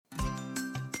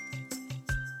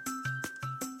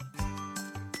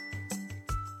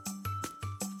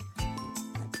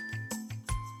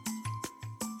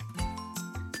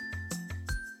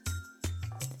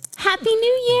Happy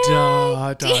New Year.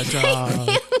 Da, da,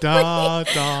 da, da,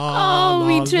 da, oh,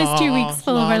 we trust your weeks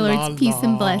full of our Lord's peace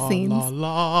and blessings. La,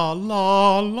 la,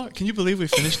 la, la. Can you believe we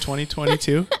finished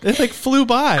 2022? It like flew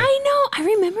by. I know. I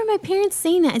remember my parents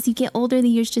saying that as you get older, the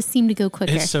years just seem to go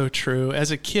quicker. It's so true.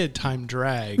 As a kid, time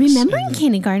drags. Remember in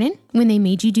kindergarten when they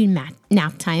made you do nap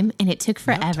time and it took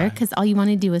forever because all you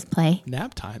wanted to do was play?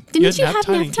 Nap time. Didn't you had have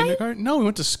nap time in kindergarten? No, we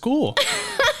went to school.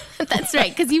 That's right,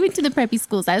 because you went to the preppy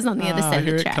schools. I was on the other side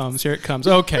of the tracks. Here it comes.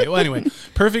 Okay, well, anyway,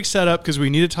 perfect setup because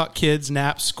we need to talk kids,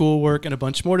 naps, schoolwork, and a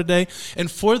bunch more today. And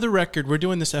for the record, we're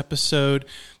doing this episode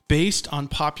based on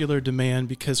popular demand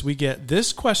because we get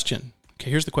this question. Okay,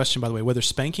 here's the question, by the way, whether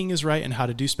spanking is right and how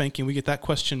to do spanking. We get that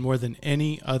question more than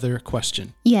any other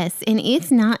question. Yes, and it's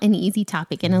not an easy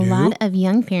topic. And a lot of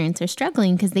young parents are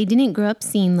struggling because they didn't grow up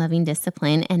seeing loving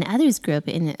discipline and others grew up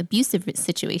in abusive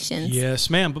situations. Yes,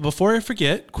 ma'am. But before I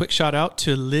forget, quick shout out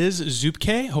to Liz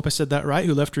Zupke. Hope I said that right,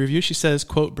 who left a review. She says,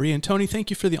 quote, Bree and Tony, thank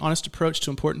you for the honest approach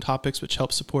to important topics which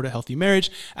help support a healthy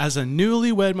marriage. As a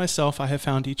newlywed myself, I have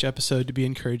found each episode to be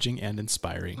encouraging and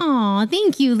inspiring. Aw,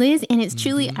 thank you, Liz. And it's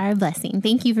truly our blessing.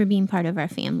 Thank you for being part of our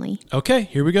family. Okay,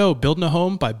 here we go. Building a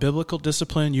home by biblical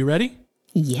discipline. You ready?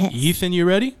 Yes. Ethan, you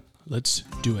ready? Let's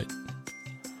do it.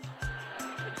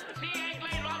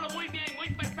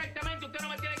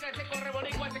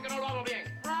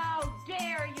 How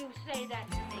dare you say that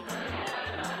to me?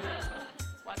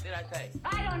 What did I say?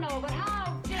 I don't know, but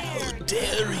how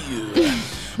dare you?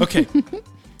 Okay,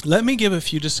 let me give a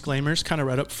few disclaimers kind of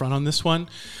right up front on this one,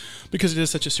 because it is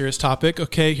such a serious topic.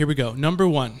 Okay, here we go. Number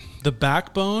one, the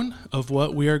backbone of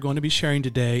what we are going to be sharing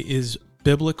today is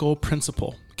biblical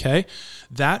principle. Okay.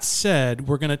 That said,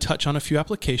 we're going to touch on a few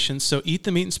applications. So eat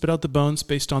the meat and spit out the bones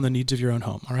based on the needs of your own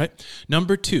home. All right.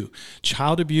 Number two,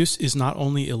 child abuse is not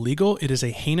only illegal, it is a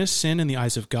heinous sin in the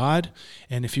eyes of God.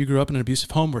 And if you grew up in an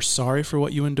abusive home, we're sorry for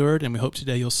what you endured. And we hope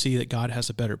today you'll see that God has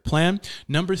a better plan.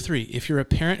 Number three, if you're a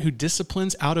parent who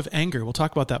disciplines out of anger, we'll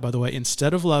talk about that, by the way,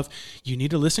 instead of love, you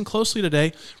need to listen closely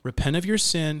today, repent of your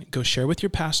sin, go share with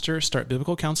your pastor, start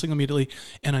biblical counseling immediately.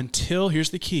 And until,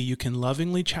 here's the key, you can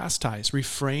lovingly chastise,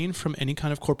 refrain from any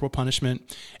kind of corporal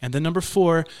punishment. And then number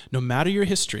four, no matter your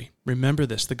history, remember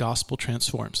this, the gospel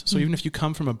transforms. So even if you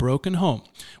come from a broken home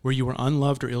where you were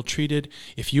unloved or ill-treated,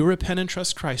 if you repent and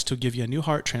trust Christ, he'll give you a new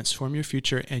heart, transform your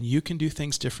future, and you can do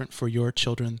things different for your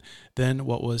children than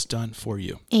what was done for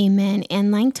you. Amen. And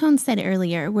like Tone said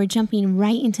earlier, we're jumping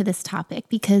right into this topic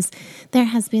because there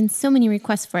has been so many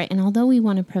requests for it. And although we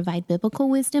want to provide biblical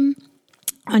wisdom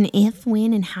on if,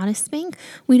 when, and how to spank,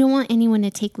 we don't want anyone to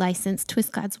take license,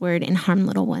 twist God's word, and harm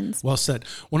little ones. Well said.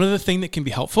 One other thing that can be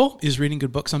helpful is reading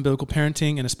good books on biblical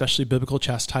parenting and especially biblical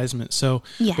chastisement. So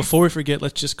Before we forget,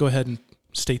 let's just go ahead and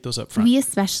state those up front. We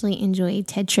especially enjoy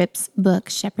Ted Tripp's book,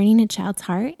 Shepherding a Child's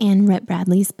Heart, and Rhett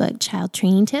Bradley's book, Child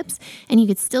Training Tips. And you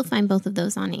could still find both of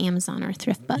those on Amazon or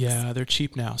Thrift Books. Yeah, they're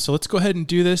cheap now. So let's go ahead and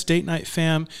do this. Date night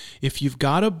fam, if you've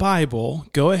got a Bible,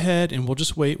 go ahead and we'll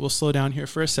just wait. We'll slow down here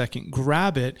for a second.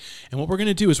 Grab it. And what we're going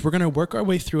to do is we're going to work our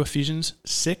way through Ephesians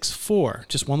 6:4,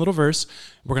 just one little verse.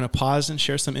 We're going to pause and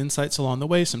share some insights along the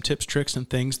way, some tips, tricks, and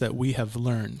things that we have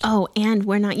learned. Oh, and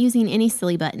we're not using any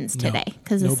silly buttons today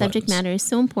because the subject matter is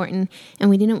so important and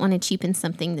we didn't want to cheapen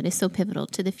something that is so pivotal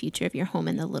to the future of your home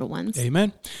and the little ones.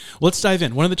 Amen. Well, let's dive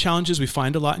in. One of the challenges we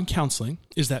find a lot in counseling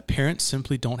is that parents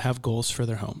simply don't have goals for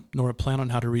their home, nor a plan on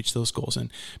how to reach those goals.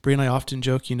 And Bree and I often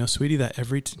joke, sweetie, that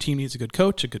every team needs a good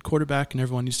coach, a good quarterback, and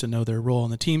everyone needs to know their role on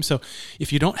the team. So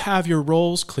if you don't have your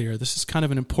roles clear, this is kind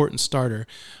of an important starter.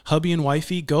 Hubby and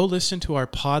wifey, go listen to our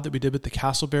pod that we did with the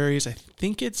Castleberries. I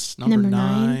think it's number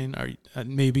 9 or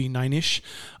maybe 9-ish,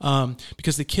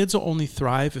 because the kids will only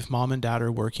thrive if mom and dad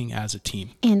are working as a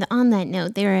team. And on that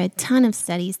note, there are a ton of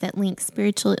studies that link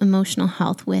spiritual, emotional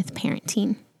health with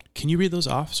parenting. Can you read those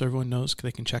off so everyone knows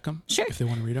they can check them? Sure. If they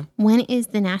want to read them. One is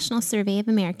the National Survey of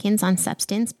Americans on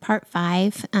Substance, Part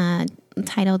 5,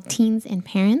 titled Teens and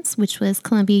Parents, which was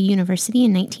Columbia University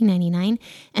in 1999.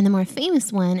 And the more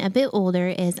famous one, a bit older,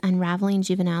 is Unraveling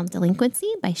Juvenile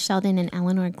Delinquency by Sheldon and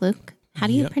Eleanor Gluck. How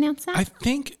do you pronounce that? I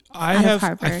think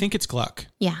it's Gluck.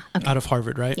 Yeah. Okay. Out of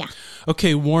Harvard, right? Yeah.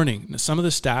 Okay, warning. Some of the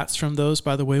stats from those,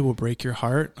 by the way, will break your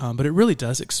heart, but it really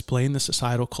does explain the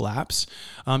societal collapse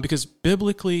because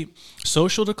biblically,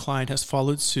 social decline has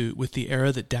followed suit with the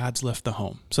era that dads left the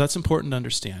home. So that's important to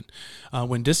understand.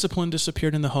 When discipline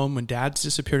disappeared in the home, when dads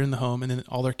disappeared in the home, and then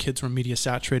all their kids were media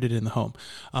saturated in the home.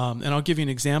 And I'll give you an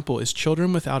example, is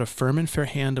children without a firm and fair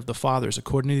hand of the fathers,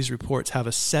 according to these reports, have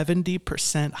a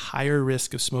 70% higher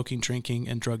risk of smoking, drinking,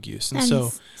 and drug drug use. And That so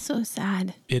is so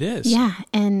sad. it is. Yeah,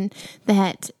 and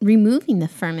that removing the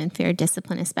firm and fair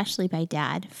discipline, especially by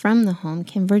dad, from the home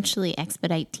can virtually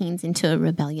expedite teens into a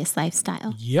rebellious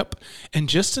lifestyle. Yep. And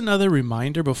just another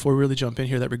reminder before we really jump in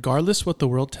here that regardless what the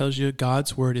world tells you,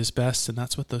 God's word is best, and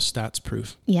that's what those stats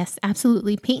prove. Yes,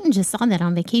 absolutely. Peyton just saw that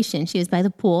on vacation. She was by the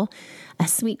pool. A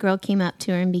sweet girl came up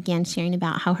to her and began sharing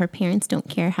about how her parents don't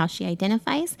care how she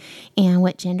identifies and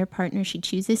what gender partner she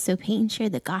chooses. So Peyton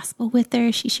shared the gospel with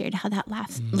her. She shared how that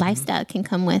lifestyle can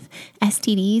come with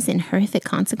STDs and horrific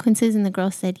consequences. And the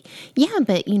girl said, yeah,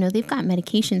 but they've got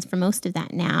medications for most of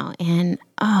that now. And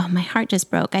oh, my heart just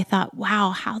broke. I thought,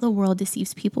 wow, how the world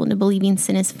deceives people into believing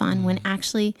sin is fun when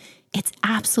actually it's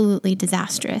absolutely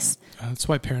disastrous. That's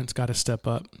why parents got to step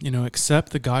up,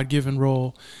 accept the God-given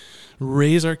role,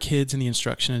 raise our kids in the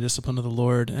instruction and discipline of the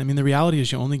Lord. I mean, the reality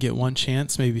is you only get one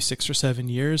chance, maybe 6 or 7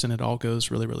 years, and it all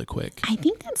goes really, really quick. I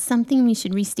think that's something we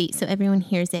should restate so everyone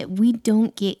hears it. We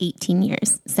don't get 18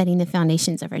 years setting the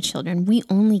foundations of our children. We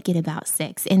only get about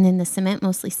 6. And then the cement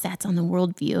mostly sets on the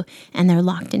worldview and they're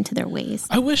locked into their ways.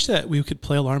 I wish that we could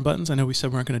play alarm buttons. I know we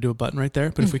said we weren't going to do a button right there,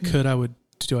 but if we could, I would.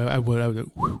 I would. Remember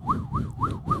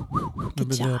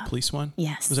the police one?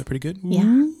 Yes. Was that pretty good? Yeah.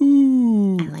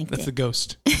 Ooh, I liked that's it. the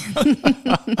ghost.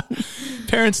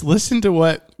 Parents, listen to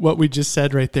what we just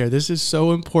said right there. This is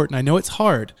so important. I know it's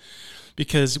hard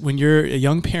because when you're a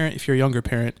young parent, if you're a younger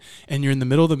parent, and you're in the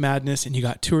middle of the madness and you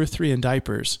got 2 or 3 in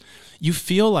diapers, you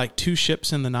feel like 2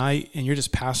 ships in the night and you're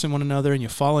just passing one another and you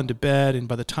fall into bed. And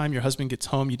by the time your husband gets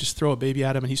home, you just throw a baby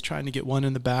at him and he's trying to get one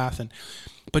in the bath.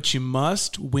 But you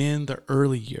must win the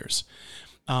early years.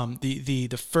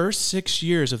 The first 6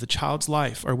 years of the child's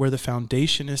life are where the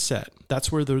foundation is set.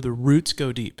 That's where the roots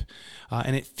go deep.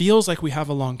 And it feels like we have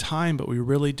a long time, but we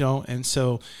really don't. And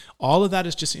so all of that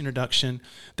is just introduction.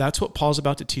 That's what Paul's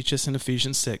about to teach us in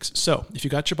Ephesians 6. So if you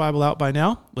got your Bible out by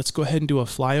now, let's go ahead and do a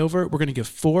flyover. We're going to give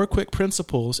 4 quick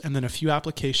principles and then a few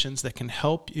applications that can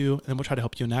help you, and we'll try to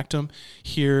help you enact them.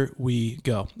 Here we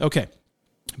go. Okay.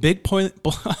 Big point,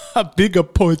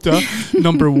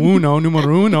 numero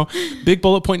uno. Big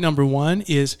bullet point number 1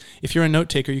 is, if you're a note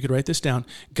taker, you could write this down.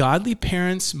 Godly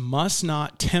parents must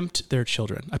not tempt their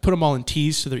children. I put them all in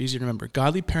T's so they're easy to remember.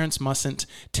 Godly parents mustn't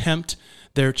tempt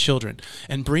their children.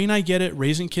 And Bree and I get it.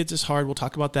 Raising kids is hard. We'll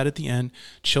talk about that at the end.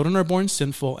 Children are born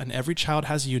sinful, and every child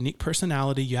has a unique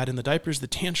personality. You add in the diapers, the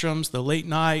tantrums, the late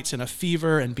nights, and a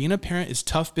fever, and being a parent is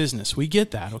tough business. We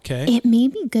get that, okay? It may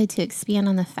be good to expand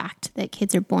on the fact that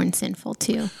kids are born sinful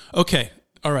too. Okay.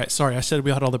 All right. Sorry. I said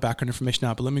we had all the background information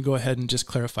out, but let me go ahead and just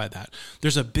clarify that.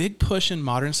 There's a big push in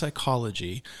modern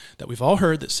psychology that we've all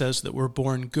heard that says that we're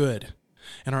born good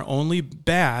and are only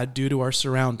bad due to our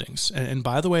surroundings. And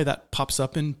by the way, that pops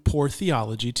up in poor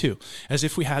theology too, as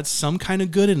if we had some kind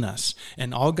of good in us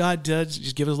and all God does is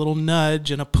just give us a little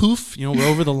nudge and a poof, we're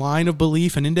over the line of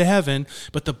belief and into heaven.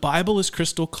 But the Bible is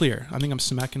crystal clear. I think I'm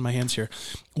smacking my hands here.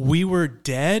 We were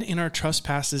dead in our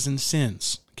trespasses and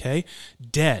sins. Okay,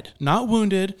 dead, not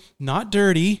wounded, not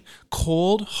dirty,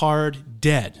 cold, hard,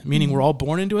 dead, meaning we're all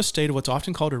born into a state of what's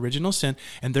often called original sin,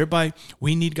 and thereby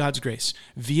we need God's grace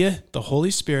via the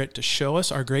Holy Spirit to show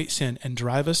us our great sin and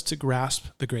drive us to grasp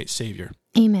the great Savior.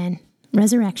 Amen.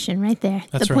 Resurrection right there.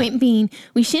 That's the point being,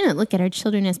 we shouldn't look at our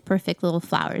children as perfect little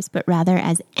flowers, but rather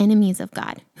as enemies of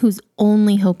God, whose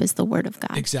only hope is the word of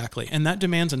God. Exactly. And that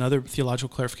demands another theological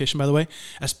clarification, by the way.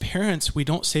 As parents, we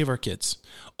don't save our kids.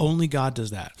 Only God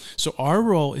does that. So our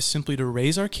role is simply to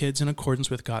raise our kids in accordance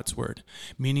with God's word,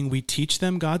 meaning we teach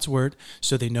them God's word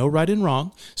so they know right and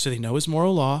wrong, so they know his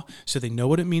moral law, so they know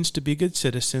what it means to be good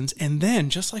citizens. And then,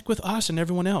 just like with us and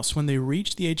everyone else, when they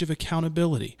reach the age of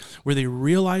accountability, where they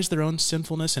realize their own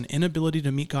sinfulness and inability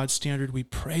to meet God's standard, we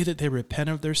pray that they repent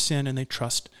of their sin and they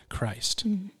trust Christ.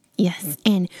 Yes.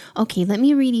 And okay, let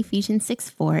me read Ephesians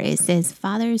 6:4. It says,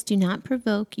 fathers, do not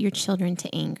provoke your children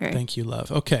to anger. Thank you,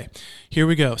 love. Okay, here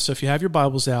we go. So if you have your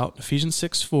Bibles out, Ephesians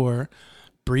 6:4,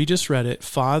 Bree just read it.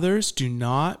 Fathers, do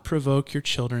not provoke your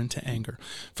children to anger.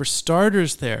 For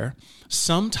starters there,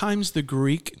 sometimes the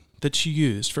Greek that you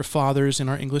used for fathers in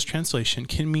our English translation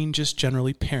can mean just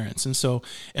generally parents. And so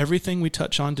everything we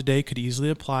touch on today could easily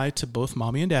apply to both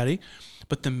mommy and daddy.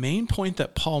 But the main point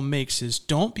that Paul makes is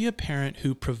don't be a parent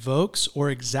who provokes or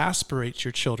exasperates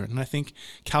your children. And I think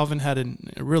Calvin had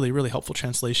a really, really helpful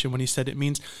translation when he said it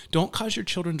means don't cause your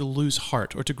children to lose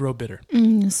heart or to grow bitter.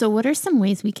 So what are some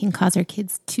ways we can cause our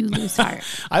kids to lose heart?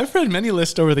 I've read many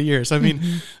lists over the years. I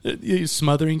mean,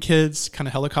 smothering kids, kind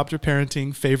of helicopter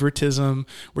parenting, favoritism,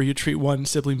 where you treat one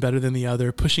sibling better than the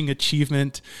other, pushing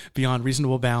achievement beyond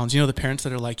reasonable bounds. The parents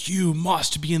that are like, you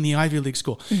must be in the Ivy League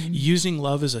school. Using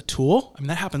love as a tool. I mean,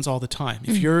 that happens all the time.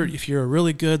 If you're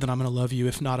really good, then I'm going to love you.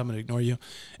 If not, I'm going to ignore you.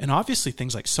 And obviously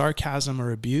things like sarcasm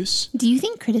or abuse. Do you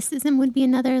think criticism would be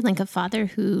another, like a father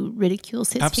who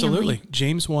ridicules his Absolutely. family?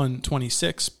 James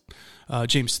 1:26.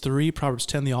 James 3, Proverbs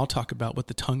 10, they all talk about what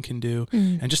the tongue can do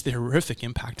and just the horrific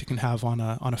impact it can have on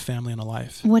a family and a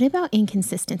life. What about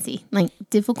inconsistency, like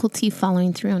difficulty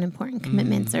following through on important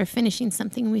commitments or finishing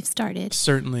something we've started?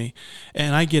 Certainly.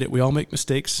 And I get it. We all make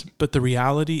mistakes. But the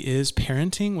reality is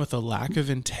parenting with a lack of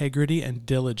integrity and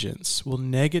diligence will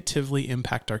negatively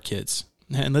impact our kids.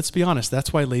 And let's be honest,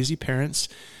 that's why lazy parents,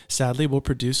 sadly, will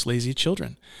produce lazy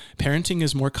children. Parenting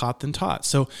is more caught than taught.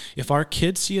 So if our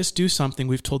kids see us do something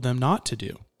we've told them not to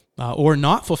do, or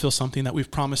not fulfill something that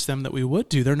we've promised them that we would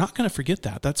do, they're not going to forget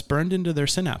that. That's burned into their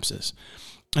synapses.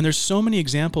 And there's so many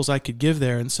examples I could give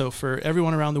there. And so for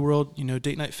everyone around the world,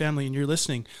 Date Night family, and you're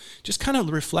listening, just kind of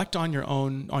reflect on your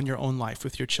own life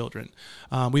with your children.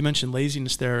 We mentioned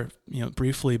laziness there,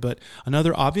 briefly, but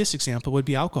another obvious example would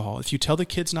be alcohol. If you tell the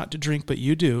kids not to drink, but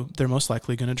you do, they're most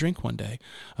likely going to drink one day.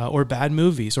 Or bad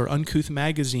movies, or uncouth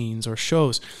magazines, or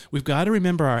shows. We've got to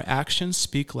remember our actions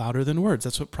speak louder than words.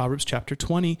 That's what Proverbs chapter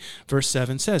 20, verse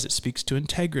 7 says. It speaks to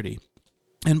integrity.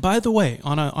 And by the way,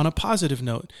 on a positive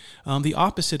note, the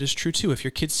opposite is true too. If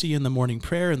your kids see you in the morning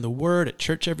prayer and the word at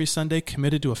church every Sunday,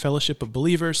 committed to a fellowship of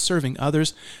believers, serving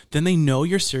others, then they know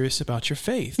you're serious about your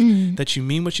faith, that you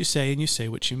mean what you say and you say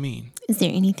what you mean. Is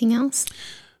there anything else?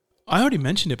 I already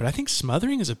mentioned it, but I think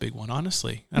smothering is a big one,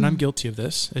 honestly. And I'm guilty of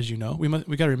this, as you know. We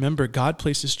got to remember God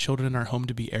places children in our home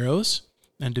to be arrows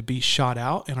and to be shot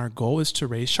out, and our goal is to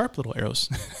raise sharp little arrows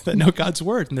that know God's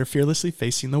word, and they're fearlessly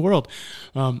facing the world.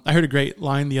 I heard a great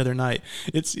line the other night.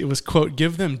 It was, quote,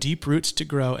 give them deep roots to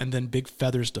grow and then big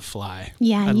feathers to fly.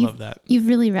 Yeah, I love that. You've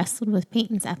really wrestled with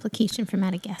Peyton's application for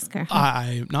Madagascar. Huh?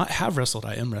 I not have wrestled,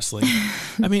 I am wrestling.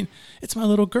 I mean, it's my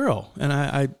little girl,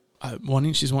 and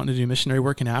she's wanting to do missionary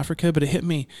work in Africa, but it hit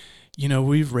me,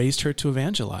 we've raised her to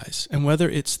evangelize. And whether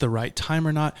it's the right time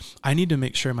or not, I need to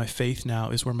make sure my faith now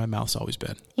is where my mouth's always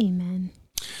been. Amen.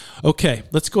 Okay,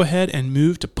 let's go ahead and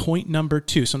move to point number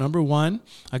 2. So number 1,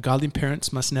 godly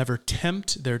parents must never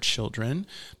tempt their children.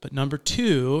 But number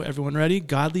 2, everyone ready?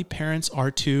 Godly parents are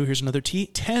to, here's another T,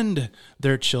 tend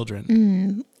their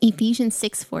children. Ephesians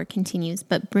 6:4 continues,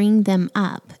 but bring them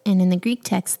up. And in the Greek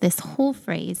text, this whole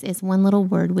phrase is one little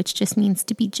word, which just means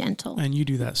to be gentle. And you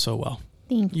do that so well.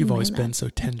 Thank you. You've always been so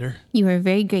tender. You are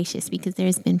very gracious, because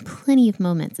there's been plenty of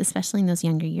moments, especially in those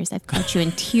younger years, I've caught you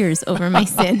in tears over my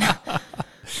sin.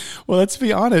 Well, let's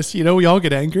be honest. We all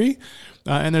get angry,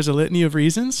 and there's a litany of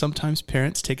reasons. Sometimes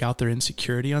parents take out their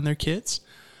insecurity on their kids.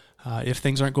 If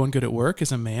things aren't going good at work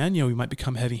as a man, we might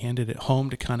become heavy-handed at home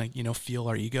to kind of, feel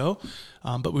our ego.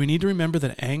 But we need to remember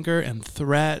that anger and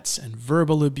threats and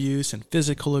verbal abuse and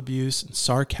physical abuse and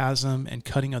sarcasm and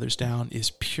cutting others down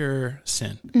is pure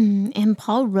sin. And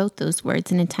Paul wrote those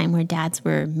words in a time where dads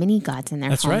were mini gods in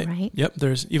their That's home, right? Yep.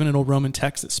 There's even an old Roman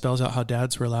text that spells out how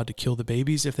dads were allowed to kill the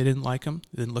babies if they didn't like them,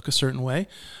 they didn't look a certain way,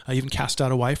 even cast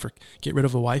out a wife or get rid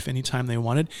of a wife anytime they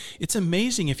wanted. It's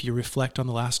amazing if you reflect on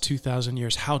the last 2,000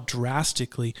 years how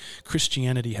drastically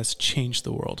Christianity has changed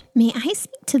the world. May I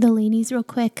speak to the ladies real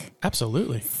quick?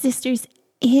 Absolutely. Sisters,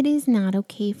 it is not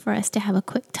okay for us to have a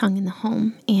quick tongue in the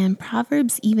home. And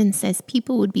Proverbs even says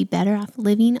people would be better off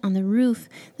living on the roof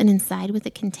than inside with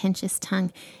a contentious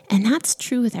tongue. And that's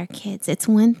true with our kids. It's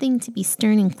one thing to be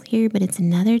stern and clear, but it's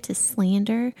another to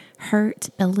slander, hurt,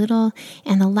 belittle.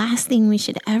 And the last thing we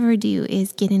should ever do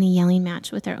is get in a yelling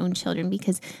match with our own children,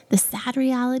 because the sad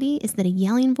reality is that a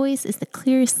yelling voice is the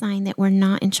clearest sign that we're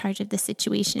not in charge of the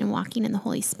situation and walking in the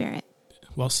Holy Spirit.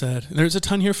 Well said. There's a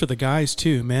ton here for the guys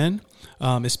too, men.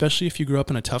 Especially if you grew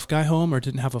up in a tough guy home or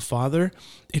didn't have a father,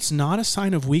 it's not a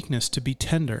sign of weakness to be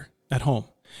tender at home.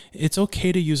 It's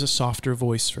okay to use a softer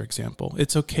voice, for example.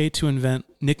 It's okay to invent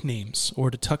nicknames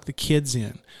or to tuck the kids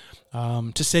in,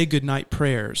 to say goodnight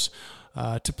prayers,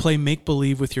 to play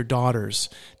make-believe with your daughters,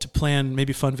 to plan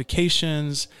maybe fun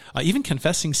vacations, even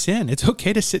confessing sin. It's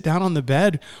okay to sit down on the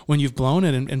bed when you've blown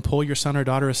it and pull your son or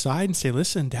daughter aside and say,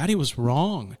 listen, Daddy was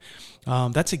wrong.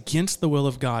 That's against the will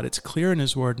of God. It's clear in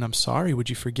His Word, and I'm sorry. Would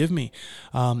you forgive me?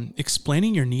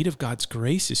 Explaining your need of God's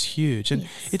grace is huge. And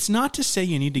It's not to say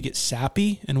you need to get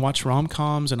sappy and watch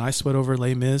rom-coms and I Sweat Over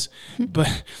Les Mis,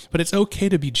 but it's okay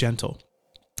to be gentle.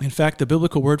 In fact, the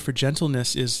biblical word for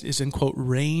gentleness is in quote,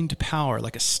 reined power,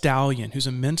 like a stallion who's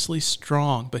immensely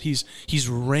strong, but he's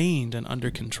reined and under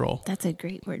control. That's a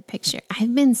great word picture.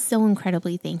 I've been so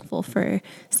incredibly thankful for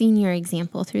seeing your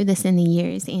example through this in the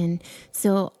years. And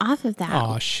so off of that,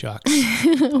 Aw, shucks.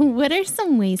 what are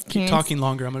some ways Keep parents... talking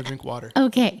longer. I'm going to drink water.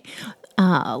 Okay.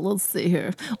 Let's see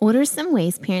here. What are some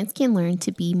ways parents can learn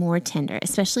to be more tender,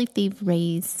 especially if they've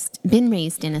been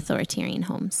raised in authoritarian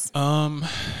homes?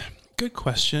 Good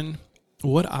question.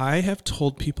 What I have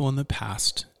told people in the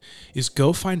past is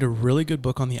go find a really good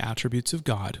book on the attributes of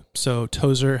God. So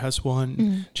Tozer has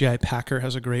one. J.I. Packer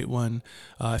has a great one.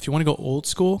 If you want to go old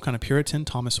school, kind of Puritan,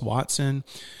 Thomas Watson.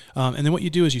 And then what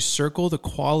you do is you circle the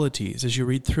qualities as you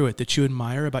read through it that you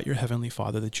admire about your Heavenly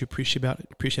Father, that you appreciate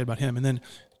about Him, and then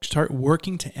start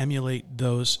working to emulate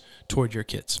those toward your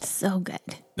kids. So good.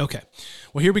 Okay.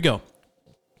 Well, here we go.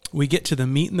 We get to the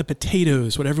meat and the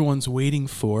potatoes, what everyone's waiting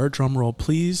for. Drum roll,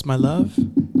 please, my love.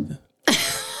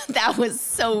 That was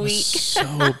so weak.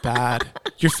 So bad.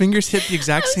 Your fingers hit the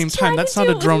exact same time. trying That's to not do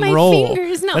a it with drum my roll.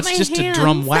 fingers, not That's my just hands. a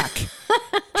drum whack.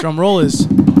 Drum roll is...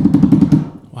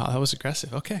 Wow, that was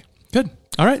aggressive. Okay, good.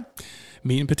 All right.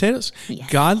 Meat and potatoes. Yes.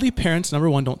 Godly parents, number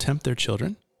one, don't tempt their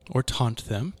children or taunt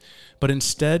them, but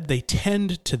instead they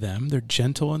tend to them. They're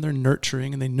gentle and they're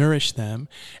nurturing and they nourish them.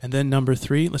 And then number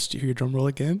three, let's hear your drum roll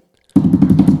again.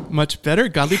 Much better.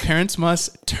 Godly parents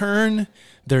must turn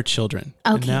their children.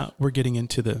 Okay. And now we're getting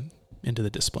into the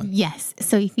discipline. Yes.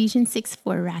 So Ephesians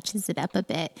 6:4 ratchets it up a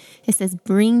bit. It says,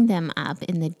 bring them up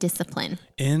in the discipline.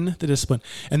 In the discipline.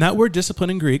 And that word discipline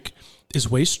in Greek is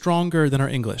way stronger than our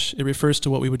English. It refers to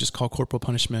what we would just call corporal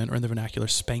punishment, or in the vernacular,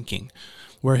 spanking,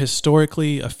 where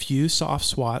historically a few soft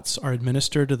swats are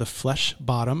administered to the flesh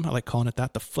bottom, I like calling it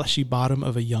that, the fleshy bottom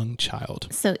of a young child.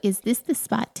 So is this the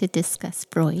spot to discuss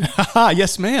Freud?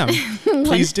 Yes, ma'am.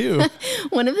 Please do.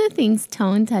 One of the things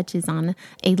Tone touches on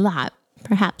a lot,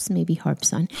 perhaps maybe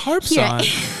harps on. Harps on?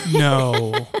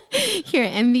 No. Here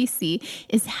at NBC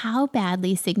is how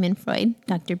badly Sigmund Freud,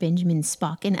 Dr. Benjamin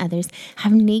Spock, and others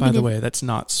have negative... By the way, that's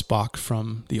not Spock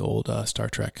from the old Star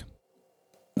Trek.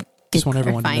 Just want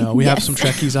everyone to clarifying. know. We have Yes. some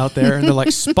Trekkies out there, and they're like,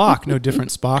 Spock, no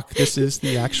different Spock. This is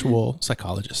the actual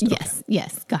psychologist. Okay.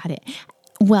 Yes, got it.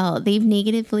 Well, they've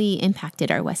negatively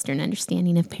impacted our Western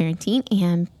understanding of parenting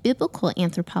and biblical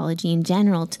anthropology in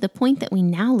general, to the point that we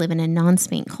now live in a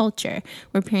non-spank culture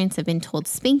where parents have been told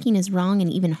spanking is wrong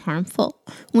and even harmful,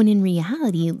 when in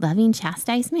reality, loving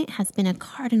chastisement has been a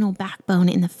cardinal backbone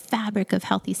in the fabric of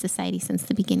healthy society since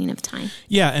the beginning of time.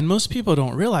 Yeah, and most people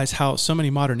don't realize how so many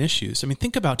modern issues, I mean,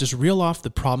 think about, just reel off the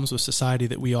problems with society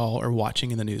that we all are watching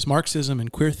in the news. Marxism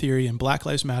and queer theory and Black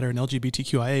Lives Matter and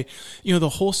LGBTQIA, the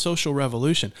whole social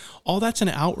revolution. All that's an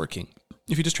outworking.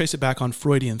 If you just trace it back on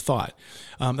Freudian thought,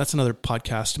 that's another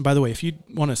podcast. And by the way, if you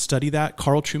want to study that,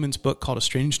 Carl Trueman's book called A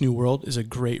Strange New World is a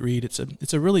great read. It's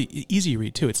a really easy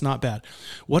read too. It's not bad.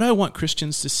 What I want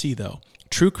Christians to see, though,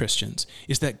 true Christians,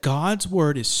 is that God's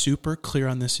word is super clear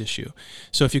on this issue.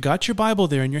 So if you got your Bible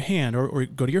there in your hand, or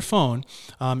go to your phone,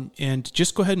 and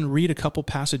just go ahead and read a couple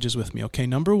passages with me. Okay,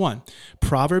 number one,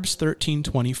 Proverbs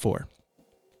 13:24.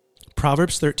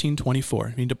 Proverbs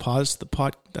 13:24. You need to pause the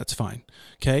pod. That's fine.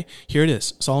 Okay, here it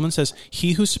is. Solomon says,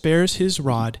 "He who spares his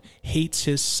rod hates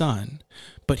his son,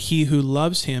 but he who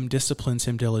loves him disciplines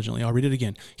him diligently." I'll read it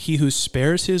again. "He who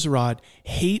spares his rod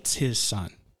hates his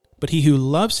son, but he who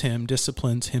loves him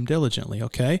disciplines him diligently."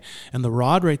 Okay, and the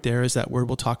rod right there is that word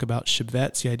we'll talk about,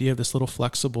 shevet, the idea of this little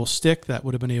flexible stick that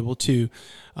would have been able to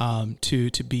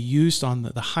be used on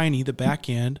the hiney, the back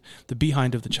end, the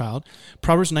behind of the child.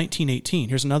 Proverbs 19:18.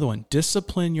 Here's another one.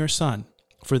 "Discipline your son,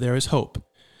 for there is hope.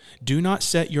 Do not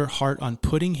set your heart on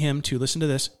putting him to," listen to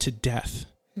this, "to death."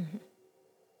 Mm-hmm.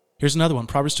 Here's another one.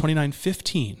 Proverbs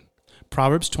 29:15.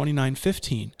 Proverbs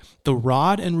 29:15. "The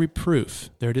rod and reproof,"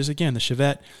 there it is again, the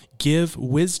shevet, "give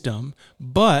wisdom,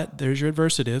 but," there's your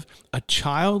adversative, "a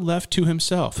child left to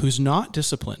himself who's not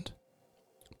disciplined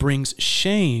brings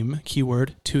shame,"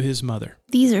 keyword, "to his mother."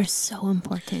 These are so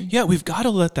important. Yeah, we've got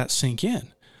to let that sink in.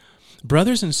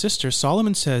 Brothers and sisters,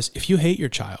 Solomon says, if you hate your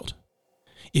child,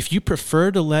 if you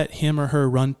prefer to let him or her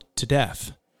run to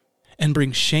death and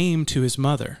bring shame to his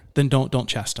mother, then don't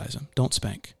chastise him. Don't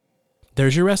spank.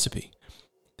 There's your recipe.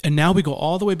 And now we go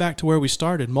all the way back to where we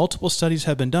started. Multiple studies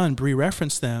have been done. Bree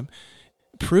referenced them,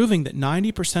 proving that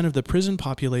 90% of the prison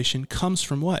population comes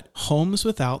from what? Homes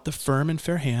without the firm and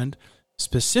fair hand,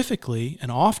 specifically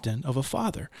and often of a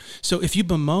father. So if you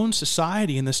bemoan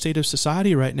society and the state of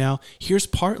society right now, here's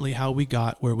partly how we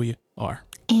got where we are.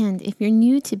 And if you're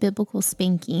new to biblical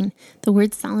spanking, the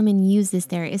word Solomon uses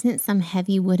there isn't some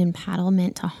heavy wooden paddle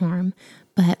meant to harm,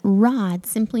 but rod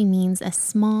simply means a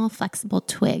small, flexible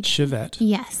twig. Chivette.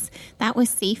 Yes, that was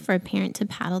safe for a parent to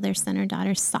paddle their son or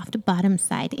daughter's soft bottom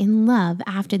side in love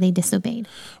after they disobeyed.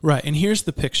 Right, and here's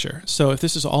the picture. So if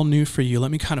this is all new for you,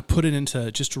 let me kind of put it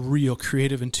into just real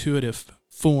creative, intuitive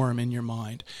form in your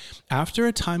mind. After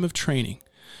a time of training,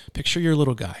 picture your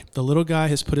little guy. The little guy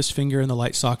has put his finger in the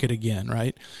light socket again,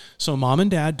 right? So mom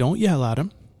and dad, don't yell at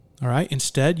him, all right?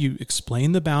 Instead, you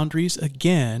explain the boundaries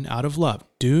again out of love.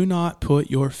 Do not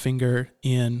put your finger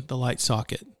in the light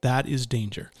socket. That is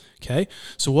danger, okay?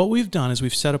 So what we've done is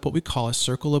we've set up what we call a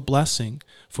circle of blessing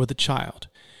for the child.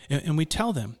 And we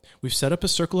tell them, we've set up a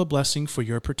circle of blessing for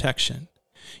your protection.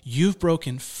 You've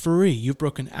broken free. You've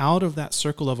broken out of that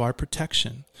circle of our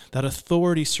protection, that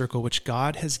authority circle which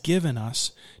God has given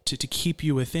us to keep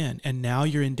you within, and now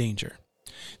you're in danger.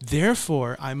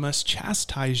 Therefore, I must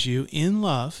chastise you in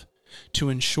love to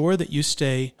ensure that you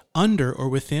stay under or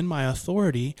within my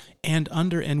authority and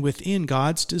under and within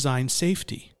God's designed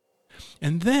safety.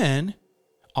 And then,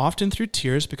 often through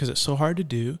tears, because it's so hard to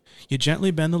do, you gently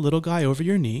bend the little guy over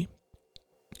your knee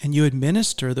and you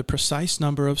administer the precise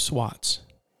number of swats.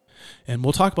 And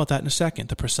we'll talk about that in a second,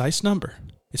 the precise number.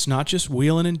 It's not just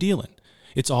wheeling and dealing.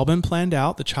 It's all been planned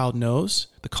out. The child knows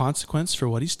the consequence for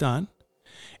what he's done.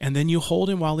 And then you hold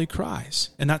him while he cries.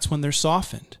 And that's when they're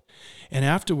softened. And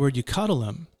afterward, you cuddle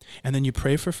him. And then you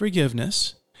pray for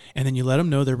forgiveness. And then you let them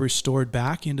know they're restored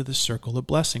back into the circle of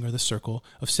blessing or the circle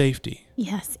of safety.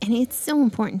 Yes, and it's so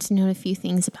important to note a few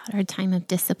things about our time of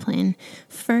discipline.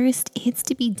 First, it's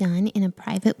to be done in a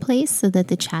private place so that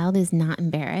the child is not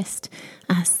embarrassed.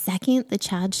 Second, the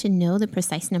child should know the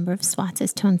precise number of swats,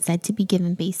 as Tone said, to be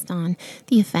given based on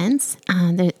the offense.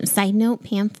 The side note,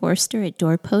 Pam Forster at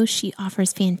Doorpost, she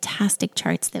offers fantastic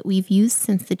charts that we've used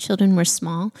since the children were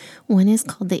small. One is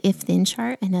called the if-then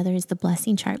chart. Another is the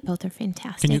blessing chart. Both are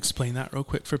fantastic. Can you explain that real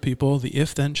quick for people? The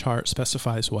if-then chart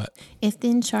specifies what?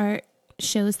 If-then chart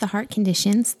shows the heart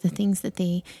conditions, the things that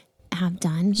they have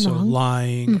done so wrong.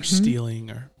 Lying or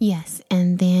stealing or... Yes,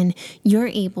 and then you're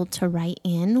able to write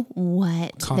in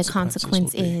what the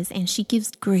consequence is, and she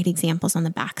gives great examples on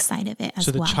the back side of it as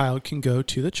well. So the child can go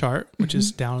to the chart, which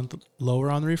is down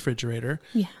lower on the refrigerator,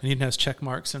 and it has check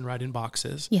marks and write in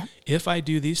boxes. Yeah. If I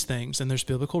do these things, and there's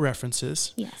biblical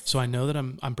references, so I know that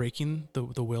I'm breaking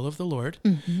the will of the Lord,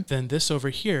 then this over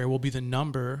here will be the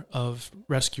number of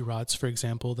rescue rods, for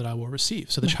example, that I will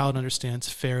receive. So the child understands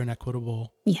fair and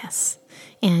equitable. Yes,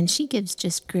 and she gives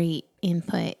just great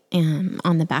input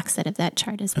on the backside of that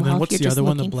chart as well. And then what's the other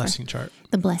one, the blessing chart?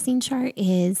 The blessing chart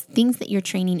is things that you're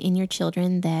training in your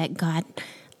children that God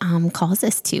calls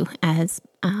us to as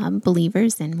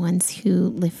believers and ones who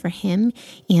live for Him.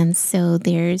 And so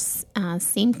there's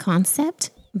same concept,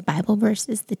 Bible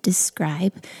verses that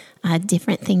describe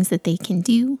different things that they can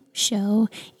do, show,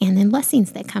 and then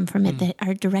blessings that come from it that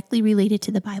are directly related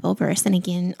to the Bible verse. And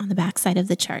again, on the back side of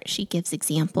the chart, she gives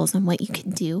examples on what you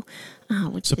can do,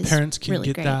 which so is parents can really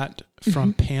get great. that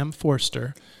from Pam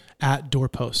Forster at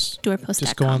Doorpost. Doorpost.com.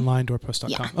 Just go online, doorpost.com.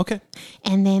 Yeah. Okay.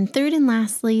 And then third and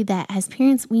lastly, that as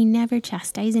parents, we never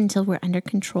chastise until we're under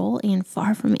control and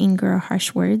far from anger or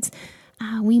harsh words.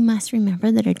 We must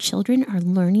remember that our children are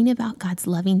learning about God's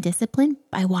loving discipline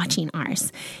by watching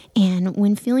ours. And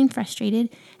when feeling frustrated,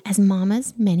 as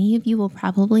mamas, many of you will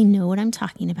probably know what I'm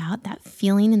talking about, that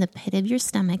feeling in the pit of your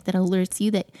stomach that alerts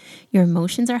you that your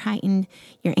emotions are heightened,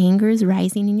 your anger is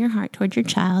rising in your heart toward your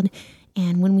child.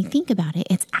 And when we think about it,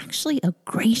 it's actually a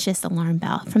gracious alarm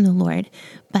bell from the Lord.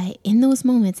 But in those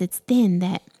moments, it's then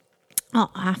that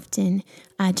I'll often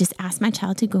just ask my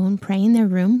child to go and pray in their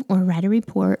room or write a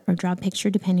report or draw a picture,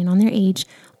 depending on their age,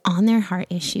 on their heart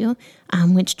issue,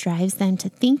 which drives them to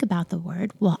think about the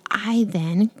word. While I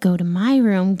then go to my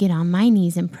room, get on my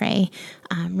knees and pray,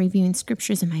 reviewing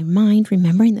scriptures in my mind,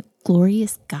 remembering the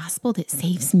glorious gospel that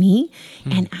saves me,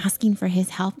 and asking for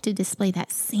His help to display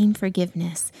that same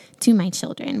forgiveness to my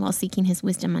children while seeking His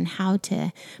wisdom on how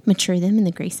to mature them in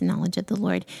the grace and knowledge of the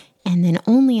Lord. And then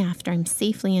only after I'm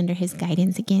safely under His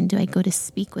guidance again do I go to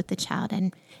speak with the child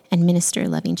and minister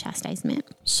loving chastisement.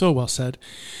 So well said.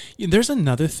 There's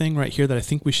another thing right here that I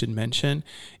think we should mention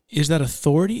is that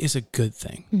authority is a good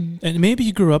thing. And maybe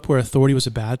you grew up where authority was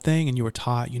a bad thing and you were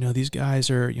taught, these guys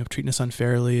are treating us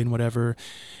unfairly and whatever.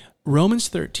 Romans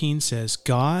 13 says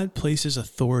God places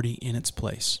authority in its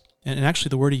place. And actually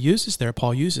the word he uses there,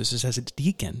 Paul uses, is as a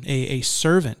deacon, a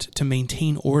servant to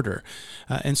maintain order.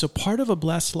 And so part of a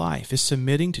blessed life is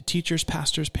submitting to teachers,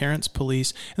 pastors, parents,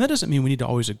 police. And that doesn't mean we need to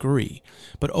always agree.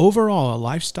 But overall, a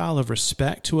lifestyle of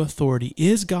respect to authority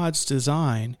is God's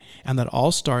design. And that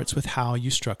all starts with how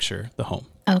you structure the home.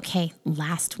 Okay,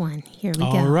 last one. Here we go.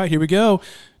 All right, here we go.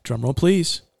 Drum roll,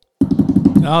 please.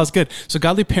 Oh, it's good. So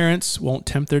godly parents won't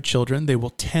tempt their children. They will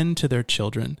tend to their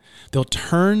children. They'll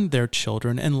turn their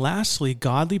children. And lastly,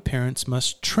 godly parents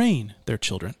must train their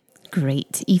children.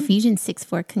 Great. Ephesians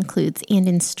 6:4 concludes, and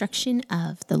instruction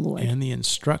of the Lord. And the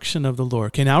instruction of the Lord.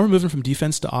 Okay, now we're moving from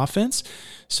defense to offense.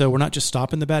 So we're not just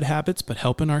stopping the bad habits, but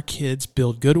helping our kids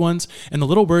build good ones. And the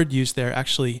little word used there,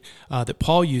 actually, that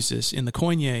Paul uses in the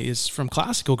Koine is from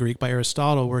classical Greek by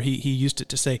Aristotle, where he used it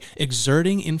to say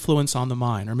exerting influence on the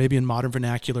mind, or maybe in modern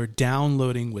vernacular,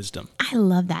 downloading wisdom. I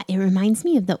love that. It reminds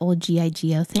me of the old G.I.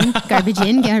 Geo thing, garbage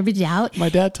in, garbage out. My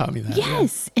dad taught me that.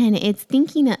 Yes, yeah. And it's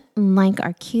thinking like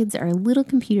our kids are little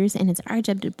computers, and it's our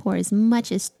job to pour as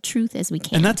much as truth as we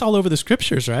can. And that's all over the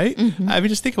scriptures, right? Mm-hmm. I mean,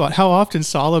 just think about how often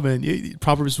Solomon,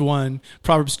 Proverbs 1,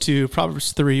 Proverbs 2,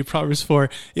 Proverbs 3, Proverbs 4,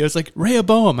 it was like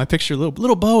Rehoboam. I picture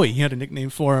little Bowie. He had a nickname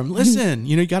for him. Listen,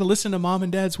 you got to listen to mom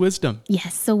and dad's wisdom.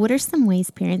 Yes. So what are some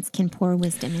ways parents can pour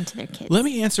wisdom into their kids? Let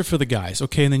me answer for the guys,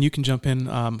 okay? And then you can jump in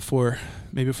for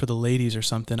the ladies or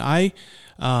something.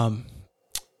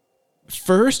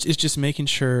 First is just making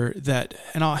sure that,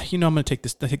 and I'm going to take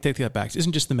that back. It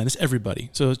isn't just the men, it's everybody.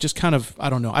 So it's just kind of, I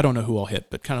don't know who I'll hit,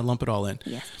 but kind of lump it all in.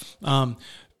 Yes.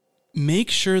 Make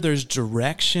sure there's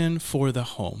direction for the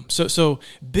home. So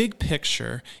big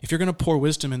picture, if you're going to pour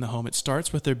wisdom in the home, it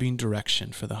starts with there being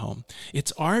direction for the home.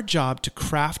 It's our job to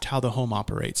craft how the home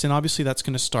operates. And obviously that's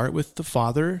going to start with the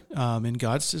father, and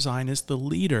God's design is the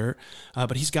leader,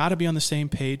 but he's got to be on the same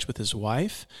page with his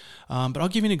wife. But I'll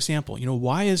give you an example.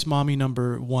 Why is mommy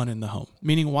number one in the home?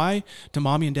 Meaning, why do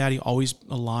mommy and daddy always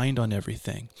aligned on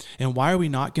everything? And why are we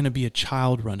not going to be a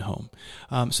child-run home?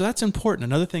 So that's important.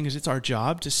 Another thing is it's our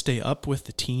job to stay up with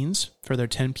the teens for their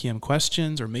 10 p.m.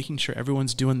 questions, or making sure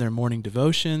everyone's doing their morning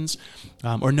devotions,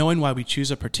 or knowing why we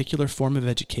choose a particular form of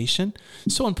education.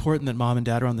 It's so important that mom and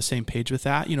dad are on the same page with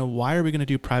that. Why are we going to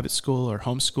do private school or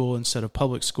homeschool instead of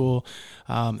public school,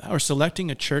 or selecting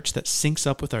a church that syncs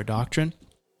up with our doctrine?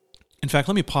 In fact,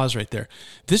 let me pause right there.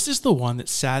 This is the one that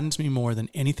saddens me more than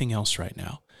anything else right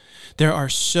now. There are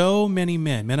so many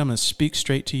men. Men, I'm going to speak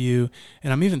straight to you,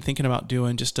 and I'm even thinking about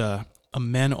doing just a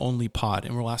men-only pod,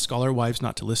 and we'll ask all our wives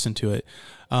not to listen to it,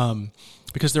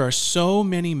 because there are so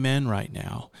many men right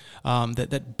now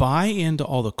that buy into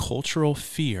all the cultural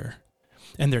fear,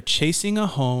 and they're chasing a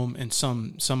home and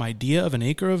some idea of an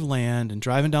acre of land and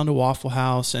driving down to Waffle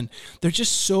House, and they're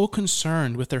just so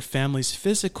concerned with their family's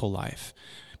physical life,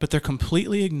 but they're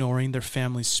completely ignoring their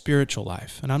family's spiritual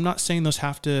life. And I'm not saying those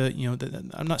have to,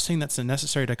 I'm not saying that's a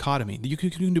necessary dichotomy. You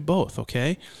can do both,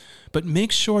 okay? But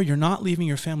make sure you're not leaving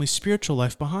your family's spiritual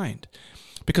life behind.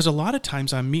 Because a lot of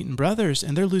times I'm meeting brothers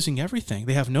and they're losing everything.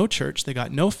 They have no church, they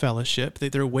got no fellowship,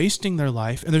 they're wasting their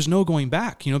life, and there's no going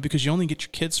back, because you only get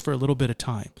your kids for a little bit of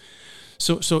time.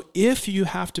 So if you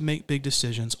have to make big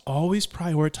decisions, always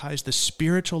prioritize the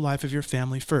spiritual life of your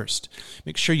family first.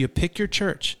 Make sure you pick your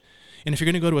church. And if you're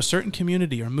going to go to a certain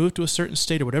community or move to a certain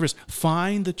state or whatever,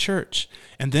 find the church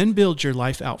and then build your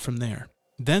life out from there.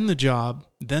 Then the job,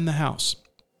 then the house.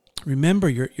 Remember,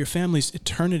 your family's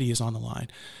eternity is on the line.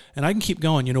 And I can keep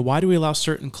going. Why do we allow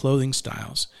certain clothing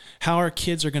styles? How our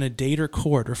kids are going to date or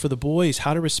court, or for the boys,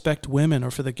 how to respect women,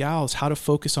 or for the gals, how to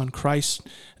focus on Christ,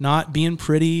 not being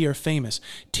pretty or famous.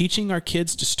 Teaching our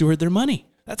kids to steward their money.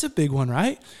 That's a big one,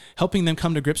 right? Helping them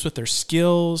come to grips with their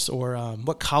skills, or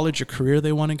what college or career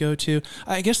they want to go to.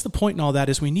 I guess the point in all that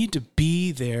is we need to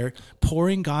be there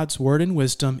pouring God's word and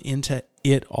wisdom into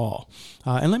it all.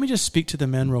 And let me just speak to the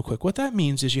men real quick. What that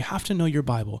means is you have to know your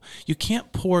Bible. You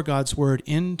can't pour God's word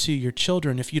into your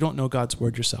children if you don't know God's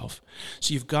word yourself.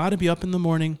 So you've got to be up in the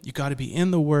morning. You've got to be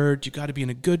in the word. You've got to be in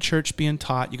a good church being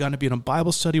taught. You've got to be in a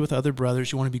Bible study with other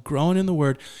brothers. You want to be growing in the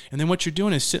word. And then what you're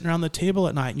doing is sitting around the table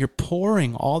at night and you're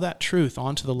pouring all that truth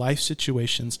onto the life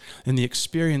situations and the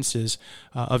experiences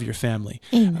of your family.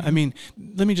 Amen. I mean,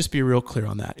 let me just be real clear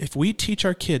on that. If we teach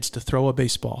our kids to throw a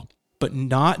baseball, but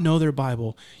not know their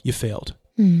Bible, you failed.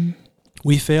 Mm.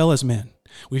 We fail as men.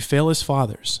 We fail as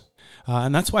fathers.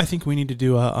 And that's why I think we need to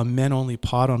do a men-only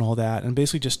pod on all that, and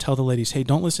basically just tell the ladies, hey,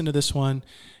 don't listen to this one.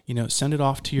 Send it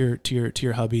off to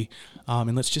your hubby,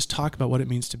 and let's just talk about what it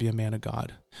means to be a man of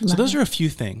God. So those are a few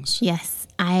things. Yes,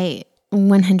 I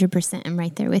 100% am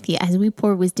right there with you. As we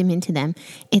pour wisdom into them,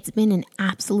 it's been an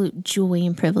absolute joy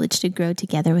and privilege to grow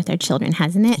together with our children,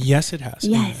 hasn't it? Yes, it has.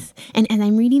 Yes. And as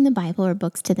I'm reading the Bible or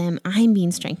books to them, I'm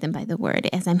being strengthened by the word.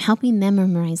 As I'm helping them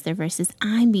memorize their verses,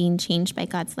 I'm being changed by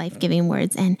God's life-giving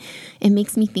words. And it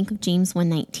makes me think of James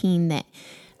 1:19 that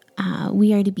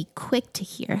we are to be quick to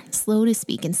hear, slow to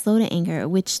speak, and slow to anger,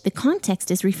 which the context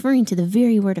is referring to the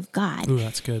very word of God. Ooh,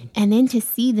 that's good. And then to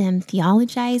see them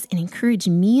theologize and encourage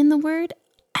me in the word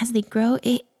as they grow,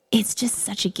 it's just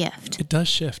such a gift. It does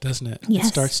shift, doesn't it? Yes. It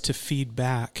starts to feed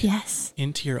back Yes.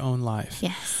 into your own life.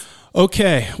 Yes.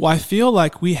 Okay. Well, I feel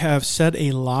like we have said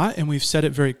a lot and we've said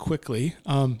it very quickly.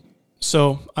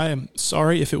 So I am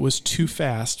sorry if it was too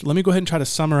fast. Let me go ahead and try to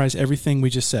summarize everything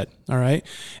we just said. All right.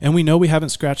 And we know we haven't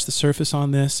scratched the surface on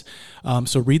this.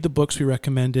 So read the books we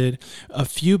recommended. A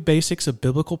few basics of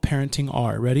biblical parenting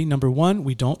are, ready? Number one,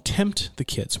 we don't tempt the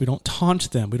kids. We don't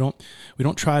taunt them. We don't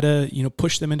try to,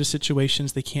 push them into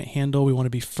situations they can't handle. We want to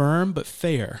be firm but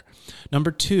fair. Number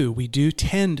two, we do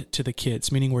tend to the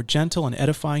kids, meaning we're gentle and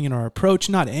edifying in our approach,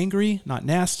 not angry, not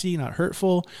nasty, not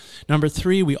hurtful. Number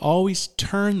three, we always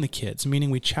turn the kids,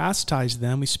 meaning we chastise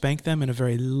them, we spank them in a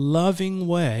very loving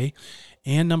way.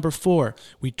 And number four,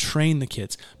 we train the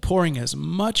kids, pouring as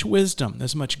much wisdom,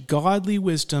 as much godly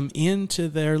wisdom into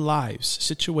their lives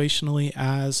situationally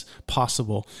as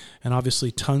possible. And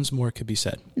obviously tons more could be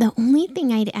said. The only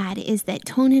thing I'd add is that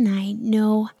Tone and I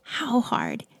know how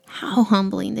hard, how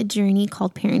humbling the journey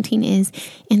called parenting is.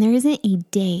 And there isn't a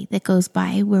day that goes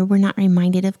by where we're not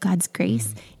reminded of God's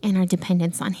grace and our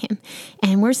dependence on Him.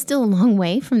 And we're still a long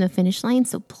way from the finish line.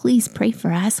 So please pray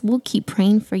for us. We'll keep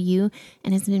praying for you.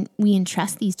 And as we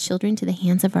entrust these children to the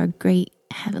hands of our great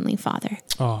Heavenly Father.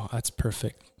 Oh, that's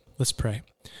perfect. Let's pray.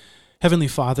 Heavenly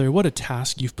Father, what a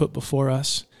task you've put before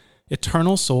us.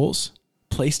 Eternal souls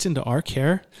placed into our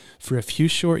care for a few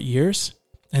short years,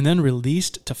 and then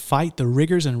released to fight the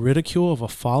rigors and ridicule of a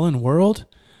fallen world,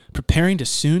 preparing to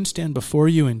soon stand before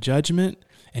you in judgment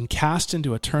and cast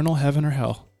into eternal heaven or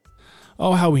hell.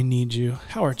 Oh, how we need you,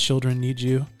 how our children need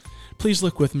you. Please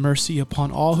look with mercy upon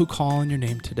all who call on your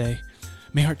name today.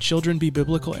 May our children be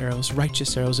biblical arrows,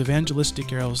 righteous arrows,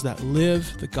 evangelistic arrows that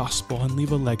live the gospel and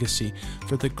leave a legacy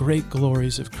for the great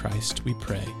glories of Christ, we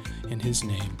pray. In His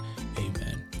name,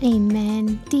 amen.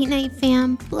 Amen. Date Night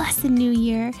fam, blessed new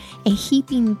year. A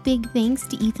heaping big thanks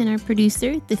to Ethan, our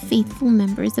producer, the faithful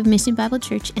members of Mission Bible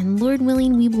Church, and Lord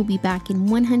willing, we will be back in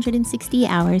 160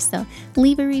 hours. So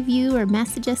leave a review or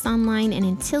message us online. And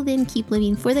until then, keep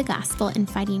living for the gospel and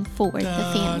fighting for the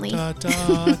family. Da,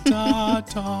 da, da,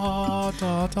 da,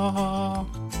 da,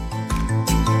 da.